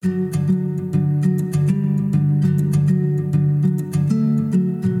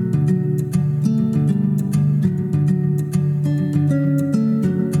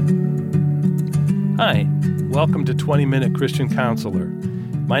welcome to 20-Minute Christian Counselor.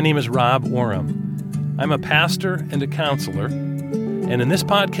 My name is Rob Oram. I'm a pastor and a counselor, and in this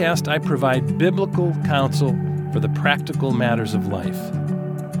podcast, I provide biblical counsel for the practical matters of life.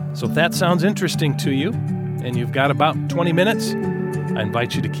 So if that sounds interesting to you, and you've got about 20 minutes, I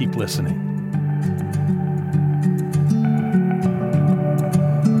invite you to keep listening.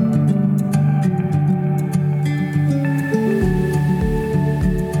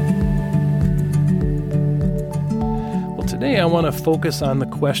 Today I want to focus on the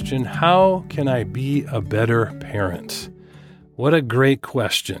question, how can I be a better parent? What a great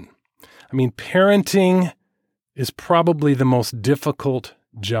question. I mean, parenting is probably the most difficult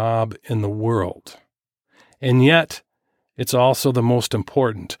job in the world. And yet, it's also the most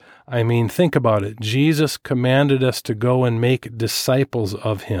important. I mean, think about it. Jesus commanded us to go and make disciples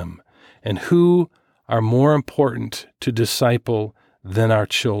of him. And who are more important to disciple than our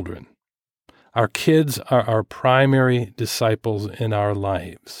children? Our kids are our primary disciples in our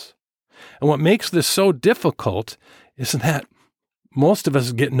lives. And what makes this so difficult is that most of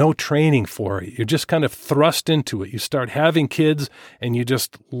us get no training for it. You're just kind of thrust into it. You start having kids and you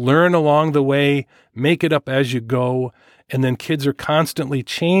just learn along the way, make it up as you go, and then kids are constantly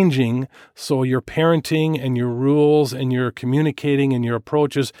changing, so your parenting and your rules and your communicating and your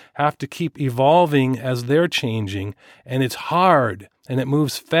approaches have to keep evolving as they're changing, and it's hard. And it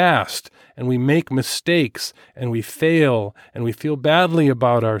moves fast, and we make mistakes, and we fail, and we feel badly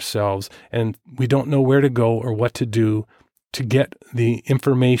about ourselves, and we don't know where to go or what to do to get the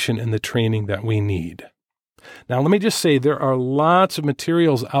information and the training that we need. Now, let me just say there are lots of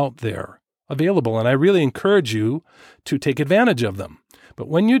materials out there available, and I really encourage you to take advantage of them. But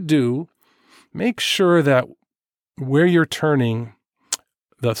when you do, make sure that where you're turning,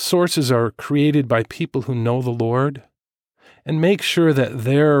 the sources are created by people who know the Lord, and make sure that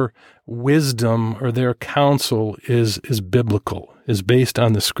their wisdom or their counsel is biblical, is based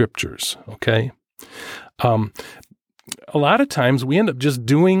on the scriptures, okay? A lot of times we end up just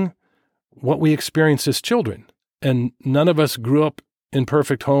doing what we experience as children, and none of us grew up in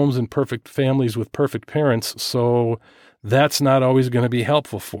perfect homes and perfect families with perfect parents, so that's not always going to be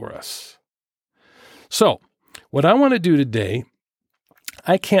helpful for us. So, what I want to do today,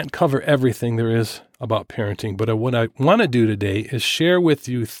 I can't cover everything there is about parenting, but what I want to do today is share with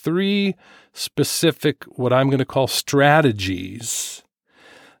you 3 specific, what I'm going to call strategies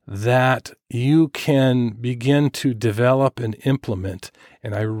that you can begin to develop and implement.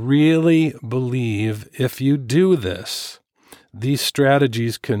 And I really believe if you do this, these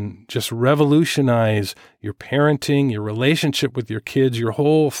strategies can just revolutionize your parenting, your relationship with your kids, your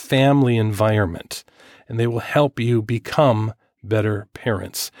whole family environment, and they will help you become better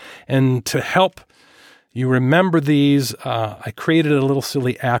parents. And to help you remember these, I created a little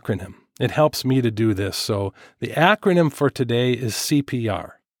silly acronym. It helps me to do this. So the acronym for today is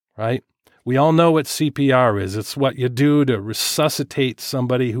CPR, right? We all know what CPR is. It's what you do to resuscitate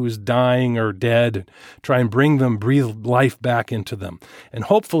somebody who's dying or dead, try and breathe life back into them. And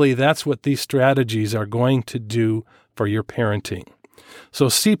hopefully that's what these strategies are going to do for your parenting. So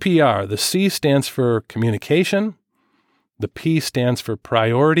CPR, the C stands for communication, the P stands for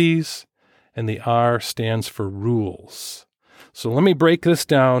priorities, and the R stands for rules. So let me break this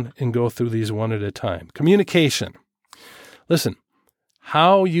down and go through these one at a time. Communication. Listen,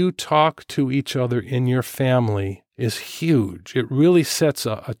 how you talk to each other in your family is huge. It really sets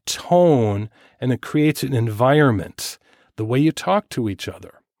a tone, and it creates an environment, the way you talk to each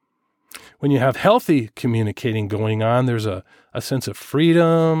other. When you have healthy communicating going on, there's a sense of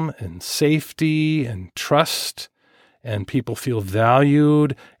freedom and safety and trust, and people feel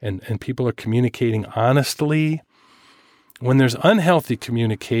valued, and people are communicating honestly. When there's unhealthy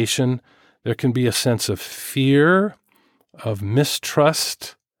communication, there can be a sense of fear, of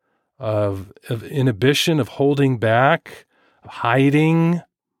mistrust, of inhibition, of holding back, of hiding,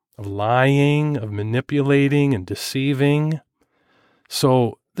 of lying, of manipulating and deceiving.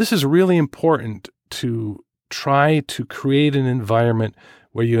 So this is really important to try to create an environment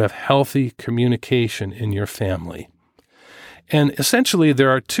where you have healthy communication in your family. And essentially, there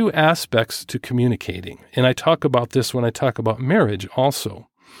are 2 aspects to communicating. And I talk about this when I talk about marriage also.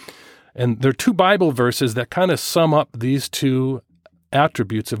 And there are 2 Bible verses that kind of sum up these 2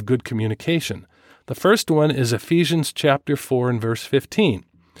 attributes of good communication. The first one is Ephesians chapter 4 and verse 15.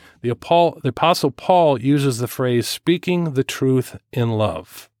 The Apostle Paul uses the phrase, speaking the truth in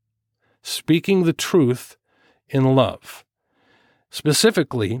love. Speaking the truth in love.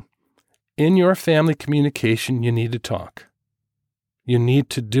 Specifically, in your family communication, you need to talk. You need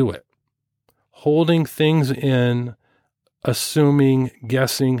to do it. Holding things in, assuming,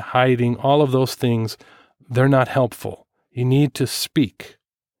 guessing, hiding, all of those things, they're not helpful. You need to speak.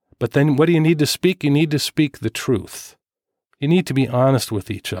 But then what do you need to speak? You need to speak the truth. You need to be honest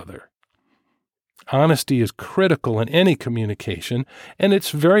with each other. Honesty is critical in any communication, and it's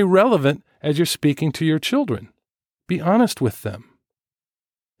very relevant as you're speaking to your children. Be honest with them.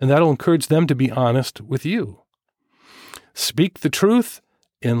 And that'll encourage them to be honest with you. Speak the truth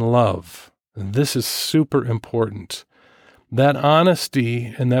in love. And this is super important. That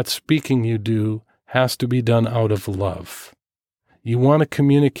honesty and that speaking you do has to be done out of love. You want to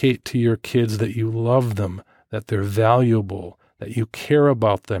communicate to your kids that you love them, that they're valuable, that you care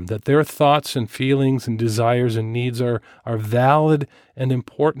about them, that their thoughts and feelings and desires and needs are valid and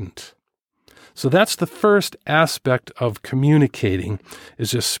important. So that's the first aspect of communicating,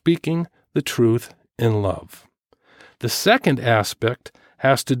 is just speaking the truth in love. The second aspect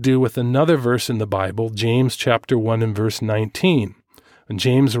has to do with another verse in the Bible, James chapter 1 and verse 19. And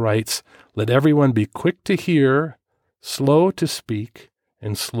James writes, "Let everyone be quick to hear, slow to speak,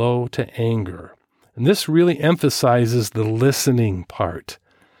 and slow to anger." And this really emphasizes the listening part.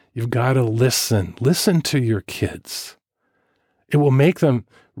 You've got to listen. Listen to your kids. It will make them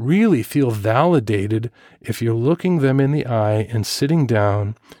really feel validated if you're looking them in the eye and sitting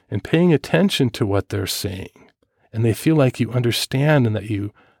down and paying attention to what they're saying. And they feel like you understand and that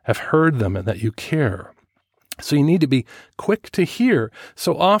you have heard them and that you care. So you need to be quick to hear.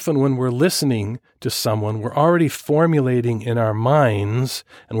 So often when we're listening to someone, we're already formulating in our minds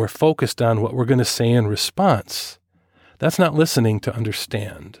and we're focused on what we're going to say in response. That's not listening to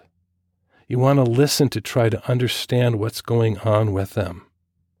understand. You want to listen to try to understand what's going on with them,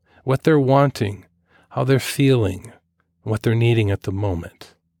 what they're wanting, how they're feeling, what they're needing at the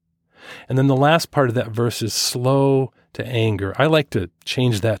moment. And then the last part of that verse is slow to anger. I like to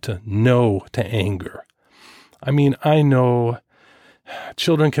change that to no to anger. I mean, I know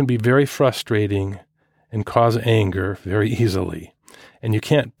children can be very frustrating and cause anger very easily. And you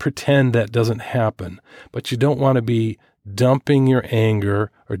can't pretend that doesn't happen. But you don't want to be dumping your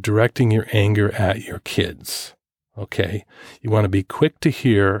anger or directing your anger at your kids. Okay? You want to be quick to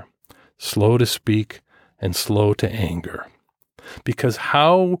hear, slow to speak, and slow to anger. Because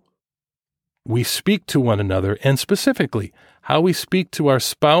how we speak to one another, and specifically how we speak to our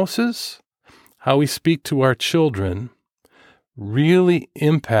spouses, how we speak to our children, really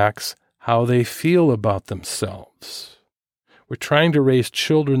impacts how they feel about themselves. We're trying to raise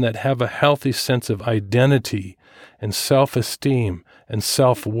children that have a healthy sense of identity and self-esteem and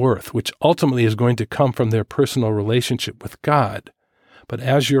self-worth, which ultimately is going to come from their personal relationship with God. But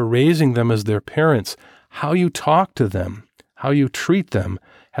as you're raising them as their parents, how you talk to them, how you treat them,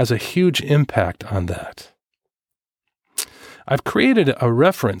 has a huge impact on that. I've created a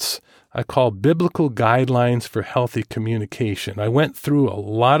reference I call Biblical Guidelines for Healthy Communication. I went through a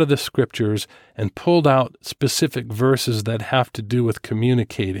lot of the scriptures and pulled out specific verses that have to do with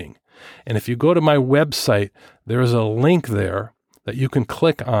communicating. And if you go to my website, there is a link there that you can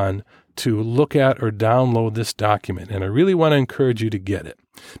click on to look at or download this document. And I really want to encourage you to get it,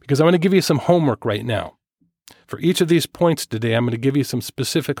 because I'm going to give you some homework right now. For each of these points today, I'm going to give you some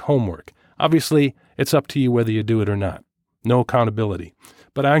specific homework. Obviously, it's up to you whether you do it or not. No accountability.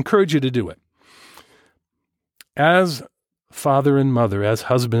 But I encourage you to do it. As father and mother, as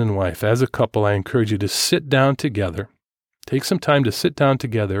husband and wife, as a couple, I encourage you to sit down together, take some time to sit down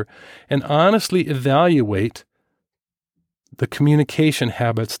together, and honestly evaluate the communication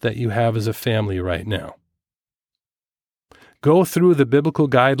habits that you have as a family right now. Go through the Biblical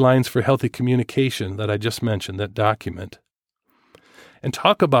Guidelines for Healthy Communication that I just mentioned, that document, and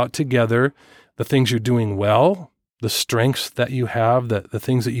talk about together the things you're doing well, the strengths that you have, the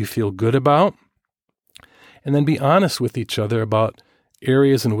things that you feel good about, and then be honest with each other about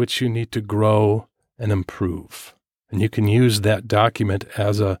areas in which you need to grow and improve. And you can use that document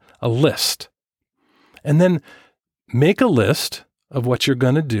as a list. And then make a list of what you're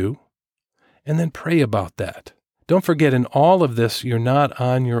going to do, and then pray about that. Don't forget, in all of this, you're not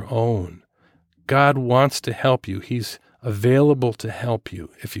on your own. God wants to help you. He's available to help you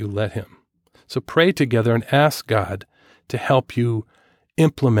if you let him. So pray together and ask God to help you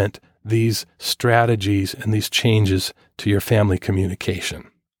implement these strategies and these changes to your family communication.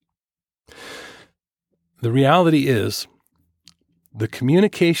 The reality is, the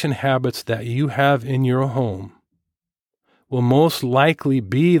communication habits that you have in your home will most likely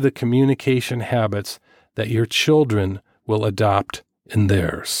be the communication habits that your children will adopt in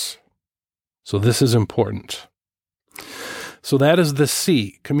theirs. So this is important. So that is the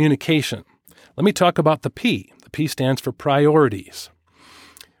C, communication. Let me talk about the P. The P stands for priorities.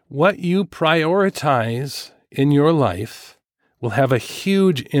 What you prioritize in your life will have a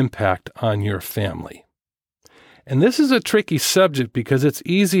huge impact on your family. And this is a tricky subject because it's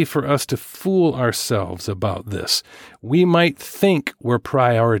easy for us to fool ourselves about this. We might think we're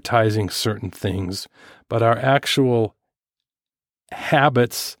prioritizing certain things, but our actual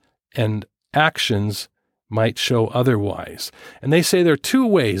habits and actions might show otherwise. And they say there are two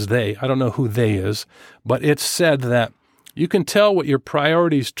ways, I don't know who they is, but it's said that you can tell what your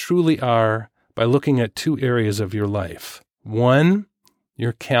priorities truly are by looking at two areas of your life. One,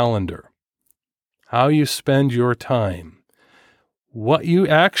 your calendar, how you spend your time. What you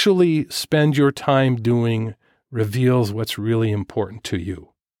actually spend your time doing reveals what's really important to you,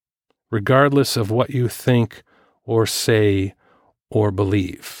 regardless of what you think or say or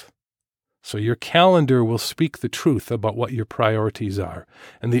believe. So your calendar will speak the truth about what your priorities are.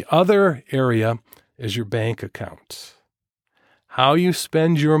 And the other area is your bank account. How you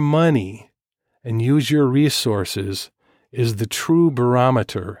spend your money and use your resources is the true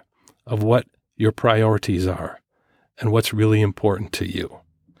barometer of what your priorities are and what's really important to you.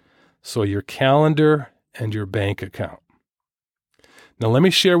 So your calendar and your bank account. Now let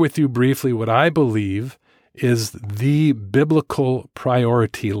me share with you briefly what I believe is the biblical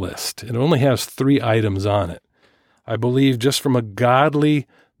priority list. It only has 3 items on it. I believe just from a godly,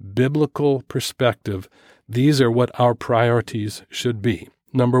 biblical perspective, these are what our priorities should be.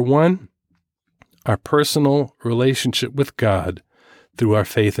 Number 1, our personal relationship with God through our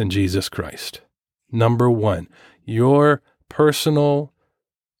faith in Jesus Christ. Number 1, your personal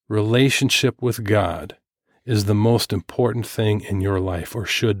relationship with God is the most important thing in your life, or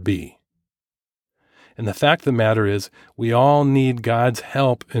should be. And the fact of the matter is, we all need God's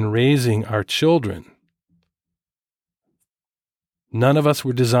help in raising our children. None of us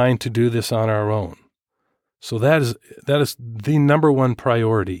were designed to do this on our own. So that is the number 1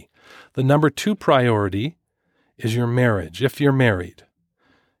 priority. The number 2 priority is your marriage, if you're married.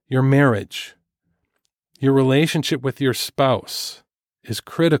 Your marriage, your relationship with your spouse is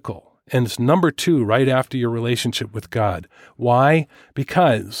critical. And it's number 2 right after your relationship with God. Why?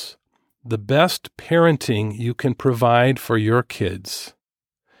 Because the best parenting you can provide for your kids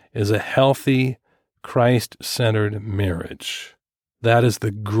is a healthy, Christ-centered marriage. That is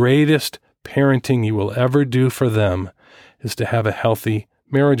the greatest parenting you will ever do for them, is to have a healthy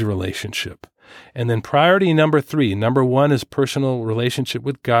marriage relationship. And then priority number 3, number 1 is personal relationship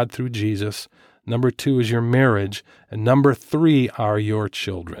with God through Jesus. Number 2 is your marriage. And number 3 are your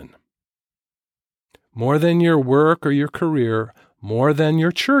children. More than your work or your career, more than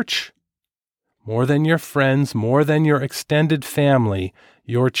your church, more than your friends, more than your extended family,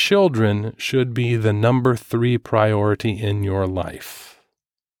 your children should be the number 3 priority in your life.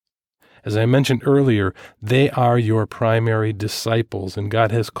 As I mentioned earlier, they are your primary disciples, and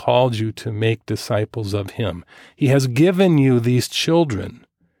God has called you to make disciples of Him. He has given you these children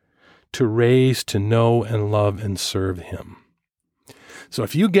to raise, to know, and love, and serve Him. So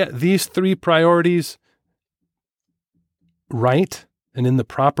if you get these 3 priorities right and in the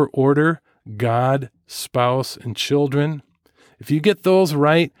proper order, God, spouse, and children, if you get those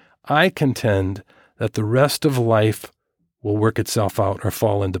right, I contend that the rest of life will work itself out or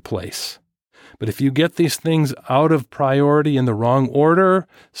fall into place. But if you get these things out of priority in the wrong order,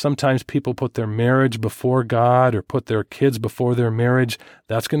 sometimes people put their marriage before God or put their kids before their marriage,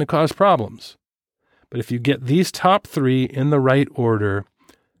 that's going to cause problems. But if you get these top 3 in the right order,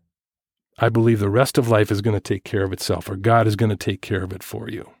 I believe the rest of life is going to take care of itself, or God is going to take care of it for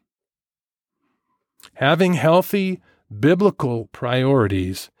you. Having healthy biblical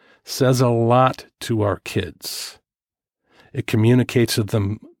priorities says a lot to our kids. It communicates to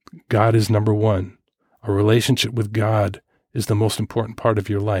them God is number 1. A relationship with God is the most important part of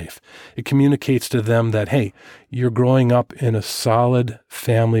your life. It communicates to them that, hey, you're growing up in a solid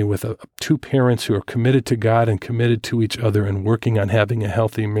family with 2 parents who are committed to God and committed to each other and working on having a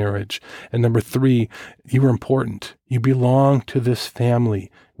healthy marriage. And number 3, you are important. You belong to this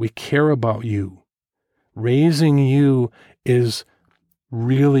family. We care about you. Raising you is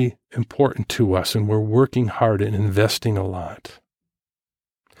really important to us, and we're working hard and investing a lot.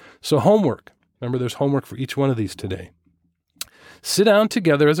 So homework. Remember, there's homework for each one of these today. Sit down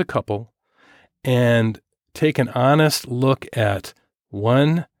together as a couple and take an honest look at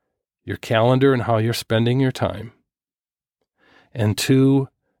 1, your calendar and how you're spending your time, and 2,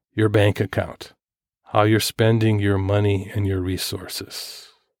 your bank account, how you're spending your money and your resources.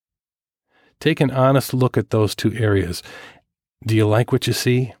 Take an honest look at those 2 areas. Do you like what you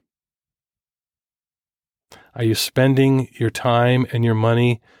see? Are you spending your time and your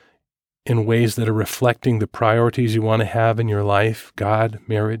money in ways that are reflecting the priorities you want to have in your life? God,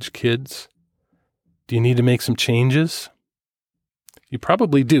 marriage, kids? Do you need to make some changes? You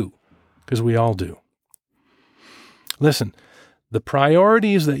probably do, because we all do. Listen, the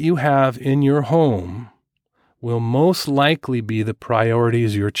priorities that you have in your home will most likely be the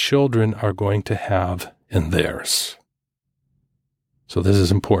priorities your children are going to have in theirs. So this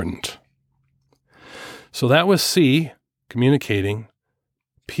is important. So that was C, communicating.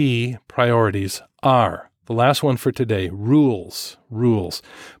 P, priorities. R, the last one for today, rules. Rules.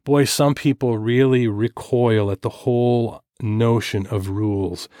 Boy, some people really recoil at the whole notion of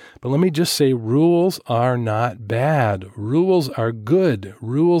rules. But let me just say, rules are not bad. Rules are good.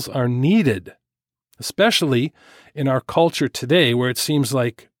 Rules are needed, especially in our culture today where it seems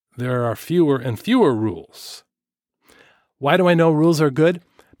like there are fewer and fewer rules. Why do I know rules are good?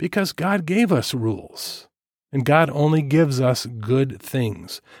 Because God gave us rules. And God only gives us good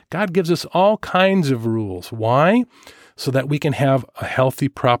things. God gives us all kinds of rules. Why? So that we can have a healthy,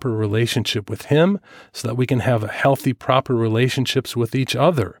 proper relationship with Him, so that we can have healthy, proper relationships with each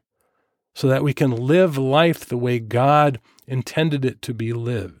other, so that we can live life the way God intended it to be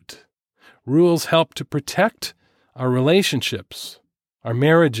lived. Rules help to protect our relationships, our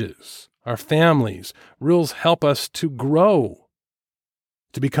marriages, our families. Rules help us to grow,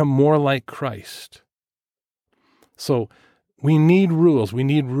 to become more like Christ. So we need rules. We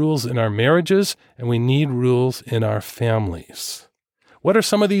need rules in our marriages, and we need rules in our families. What are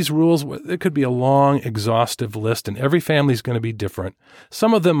some of these rules? It could be a long, exhaustive list, and every family is going to be different.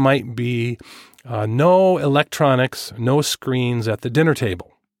 Some of them might be no electronics, no screens at the dinner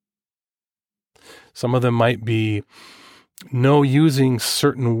table. Some of them might be no using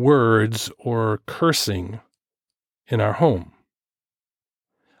certain words or cursing in our home.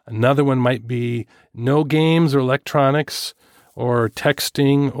 Another one might be no games or electronics or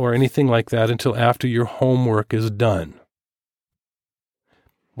texting or anything like that until after your homework is done.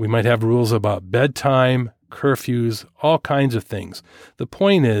 We might have rules about bedtime, curfews, all kinds of things. The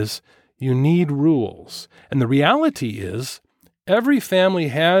point is, you need rules. And the reality is, every family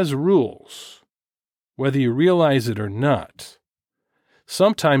has rules, whether you realize it or not.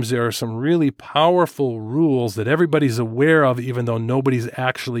 Sometimes there are some really powerful rules that everybody's aware of, even though nobody's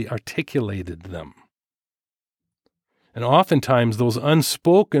actually articulated them. And oftentimes those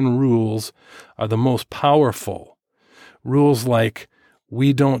unspoken rules are the most powerful. Rules like,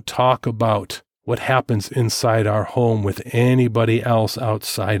 we don't talk about what happens inside our home with anybody else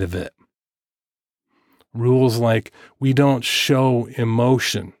outside of it. Rules like, we don't show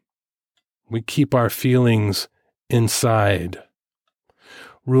emotion. We keep our feelings inside.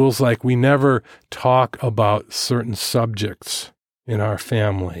 Rules like, we never talk about certain subjects in our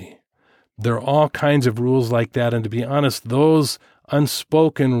family. There are all kinds of rules like that, and to be honest, those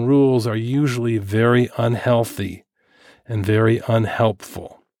unspoken rules are usually very unhealthy and very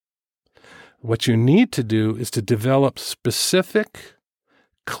unhelpful. What you need to do is to develop specific,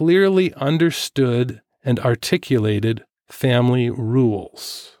 clearly understood, and articulated family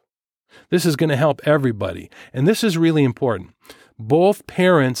rules. This is going to help everybody, and this is really important. Both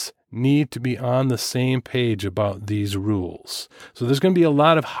parents need to be on the same page about these rules. So there's going to be a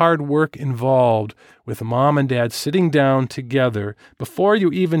lot of hard work involved with mom and dad sitting down together before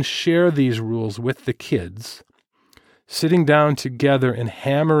you even share these rules with the kids, sitting down together and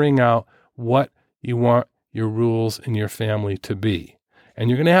hammering out what you want your rules in your family to be. And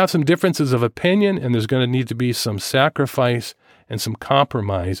you're going to have some differences of opinion, and there's going to need to be some sacrifice and some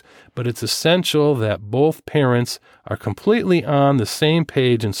compromise, but it's essential that both parents are completely on the same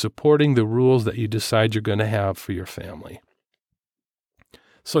page in supporting the rules that you decide you're going to have for your family.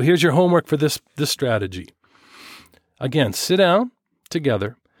 So here's your homework for this strategy. Again, sit down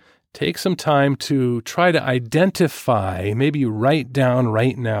together, take some time to try to identify, maybe you write down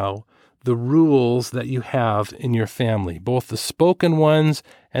right now, the rules that you have in your family, both the spoken ones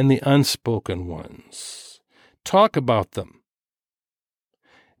and the unspoken ones. Talk about them.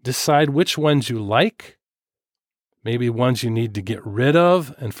 Decide which ones you like, maybe ones you need to get rid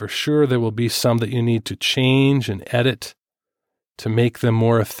of, and for sure there will be some that you need to change and edit to make them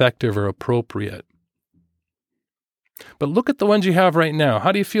more effective or appropriate. But look at the ones you have right now.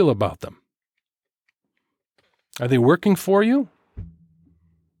 How do you feel about them? Are they working for you?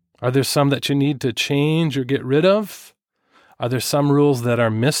 Are there some that you need to change or get rid of? Are there some rules that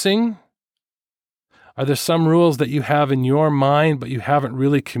are missing? Are there some rules that you have in your mind, but you haven't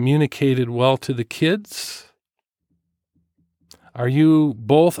really communicated well to the kids? Are you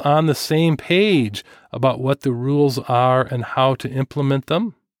both on the same page about what the rules are and how to implement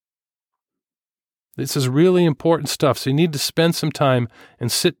them? This is really important stuff, so you need to spend some time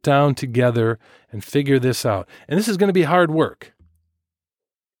and sit down together and figure this out. And this is going to be hard work,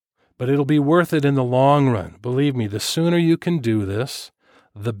 but it'll be worth it in the long run. Believe me, the sooner you can do this,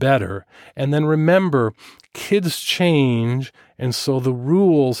 the better. And then remember, kids change, and so the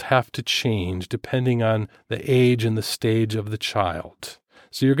rules have to change depending on the age and the stage of the child.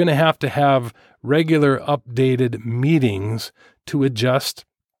 So you're going to have regular updated meetings to adjust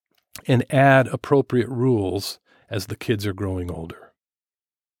and add appropriate rules as the kids are growing older.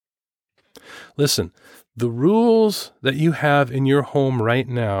 Listen, the rules that you have in your home right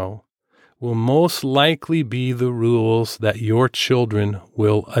now will most likely be the rules that your children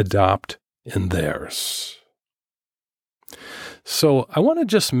will adopt in theirs. So I want to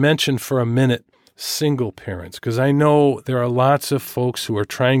just mention for a minute single parents, because I know there are lots of folks who are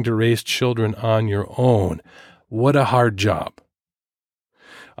trying to raise children on your own. What a hard job.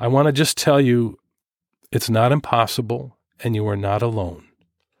 I want to just tell you, it's not impossible, and you are not alone.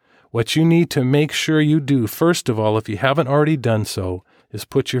 What you need to make sure you do, first of all, if you haven't already done so, is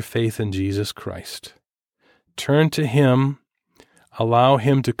put your faith in Jesus Christ. Turn to Him, allow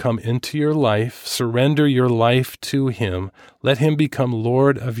Him to come into your life, surrender your life to Him, let Him become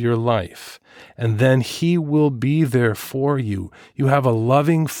Lord of your life, and then He will be there for you. You have a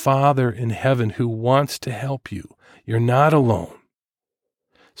loving Father in heaven who wants to help you. You're not alone.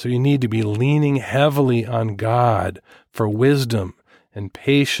 So you need to be leaning heavily on God for wisdom and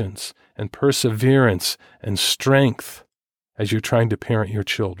patience and perseverance and strength as you're trying to parent your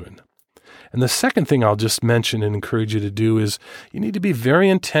children. And the second thing I'll just mention and encourage you to do is you need to be very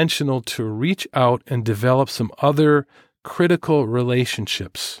intentional to reach out and develop some other critical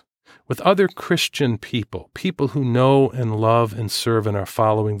relationships with other Christian people, people who know and love and serve and are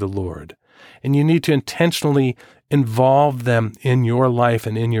following the Lord. And you need to intentionally involve them in your life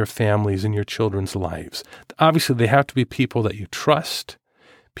and in your families and your children's lives. Obviously, they have to be people that you trust,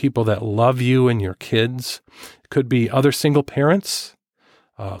 people that love you and your kids. It could be other single parents,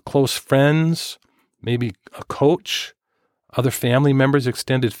 close friends, maybe a coach, other family members,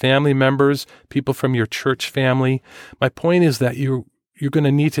 extended family members, people from your church family. My point is that you're going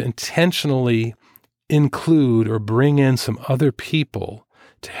to need to intentionally include or bring in some other people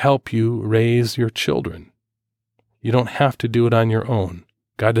to help you raise your children. You don't have to do it on your own.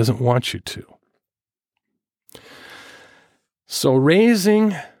 God doesn't want you to. So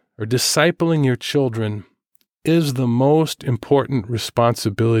raising or discipling your children is the most important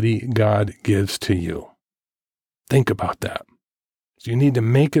responsibility God gives to you. Think about that. So you need to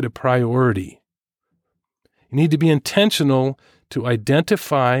make it a priority. You need to be intentional to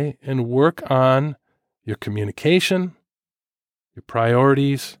identify and work on your communication, your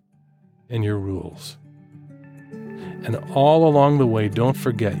priorities, and your rules. And all along the way, don't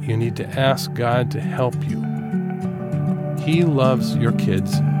forget, you need to ask God to help you. He loves your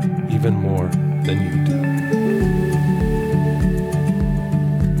kids even more than you do.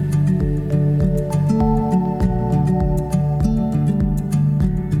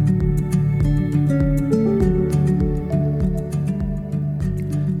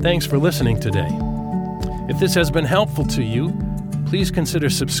 Thanks for listening today. If this has been helpful to you, please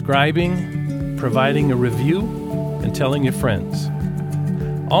consider subscribing, providing a review, and telling your friends.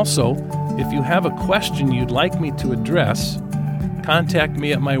 Also, if you have a question you'd like me to address, contact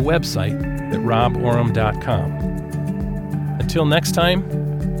me at my website at roboram.com. Until next time,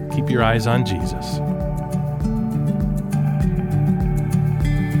 keep your eyes on Jesus.